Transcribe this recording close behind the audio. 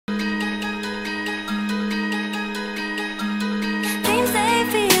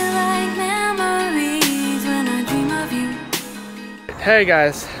Hey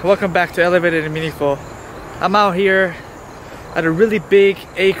guys, welcome back to Elevated and Meaningful. I'm out here at a really big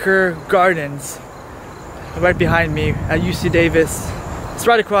acre gardens right behind me at UC Davis. It's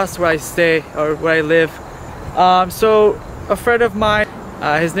right across where I stay or where I live. So a friend of mine,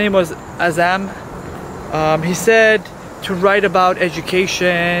 his name was Azam, he said to write about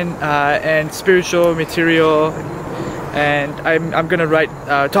education and spiritual material, and I'm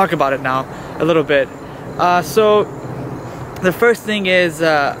gonna talk about it now a little bit. So the first thing is,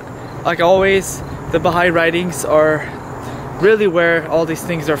 like always, the Baha'i writings are really where all these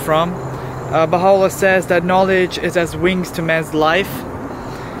things are from. Baha'u'llah says that knowledge is as wings to man's life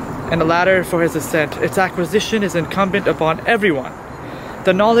and a ladder for his ascent. Its acquisition is incumbent upon everyone.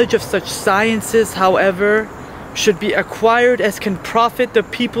 The knowledge of such sciences, however, should be acquired as can profit the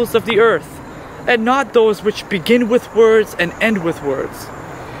peoples of the earth, and not those which begin with words and end with words.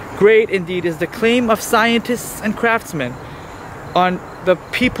 Great indeed is the claim of scientists and craftsmen on the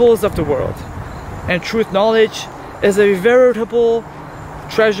peoples of the world. And truth knowledge is a veritable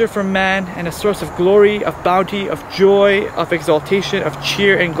treasure for man and a source of glory, of bounty, of joy, of exaltation, of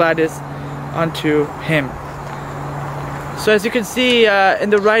cheer and gladness unto him. So as you can see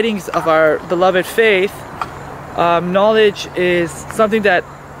in the writings of our beloved faith, knowledge is something that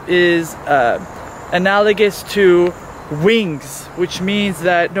is analogous to wings, which means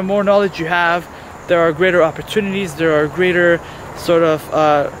that the more knowledge you have, there are greater opportunities, there are greater sort of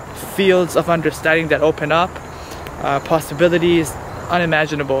fields of understanding that open up, possibilities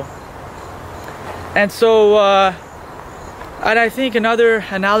unimaginable. And so and I think another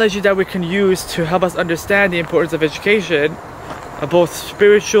analogy that we can use to help us understand the importance of education, both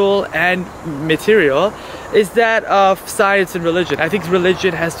spiritual and material, is that of science and religion. I think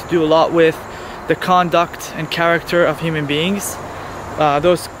religion has to do a lot with the conduct and character of human beings,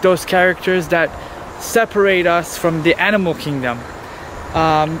 those characters that separate us from the animal kingdom.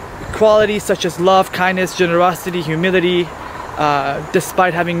 Qualities such as love, kindness, generosity, humility.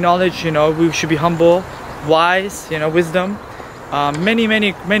 Despite having knowledge, we should be humble, wise, wisdom.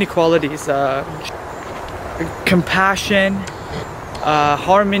 Many qualities. Compassion,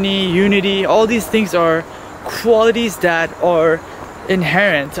 harmony, unity. All these things are qualities that are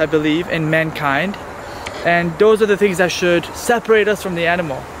inherent, I believe, in mankind. And those are the things that should separate us from the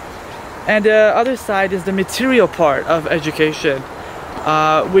animal. And the other side is the material part of education,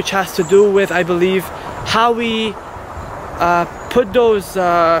 which has to do with, I believe, how we put those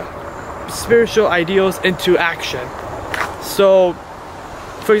spiritual ideals into action. So,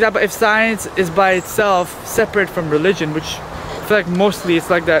 for example, if science is by itself separate from religion, which I feel like mostly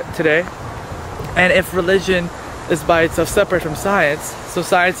it's like that today, and if religion is by itself separate from science, so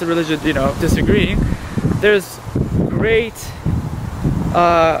science and religion, disagreeing, there's great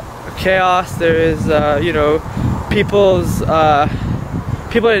chaos. There is, people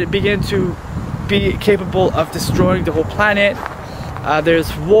begin to be capable of destroying the whole planet.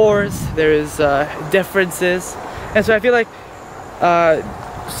 There's wars, there's differences, and so I feel like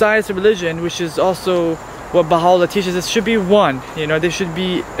science and religion, which is also what Baha'u'llah teaches us, should be one. They should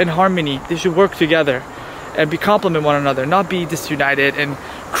be in harmony. They should work together and complement one another, not be disunited and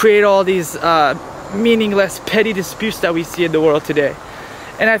create all these meaningless, petty disputes that we see in the world today.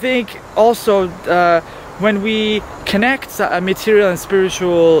 And I think also when we connect material and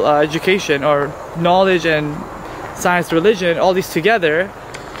spiritual education, or knowledge and science, religion, all these together,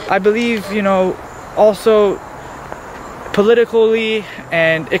 I believe, also politically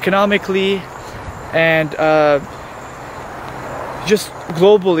and economically and just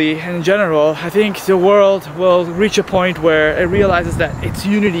globally and in general, I think the world will reach a point where it realizes that its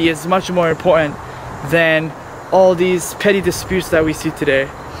unity is much more important than all these petty disputes that we see today.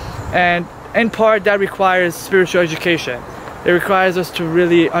 And in part, that requires spiritual education. It requires us to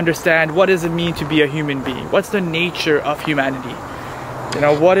really understand, what does it mean to be a human being? What's the nature of humanity?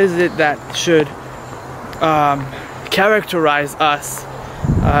 What is it that should characterize us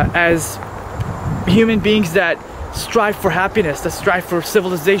as human beings that strive for happiness, that strive for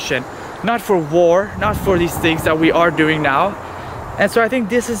civilization, not for war, not for these things that we are doing now. And so I think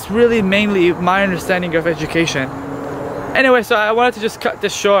this is really mainly my understanding of education. Anyway, so I wanted to just cut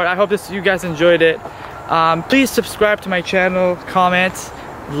this short. I hope you guys enjoyed it. Please subscribe to my channel, comment,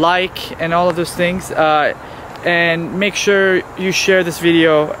 like, and all of those things. And make sure you share this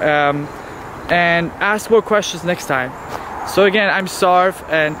video and ask more questions next time. So again, I'm Sarv,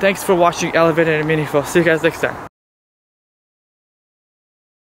 and thanks for watching Elevated and Meaningful. See you guys next time.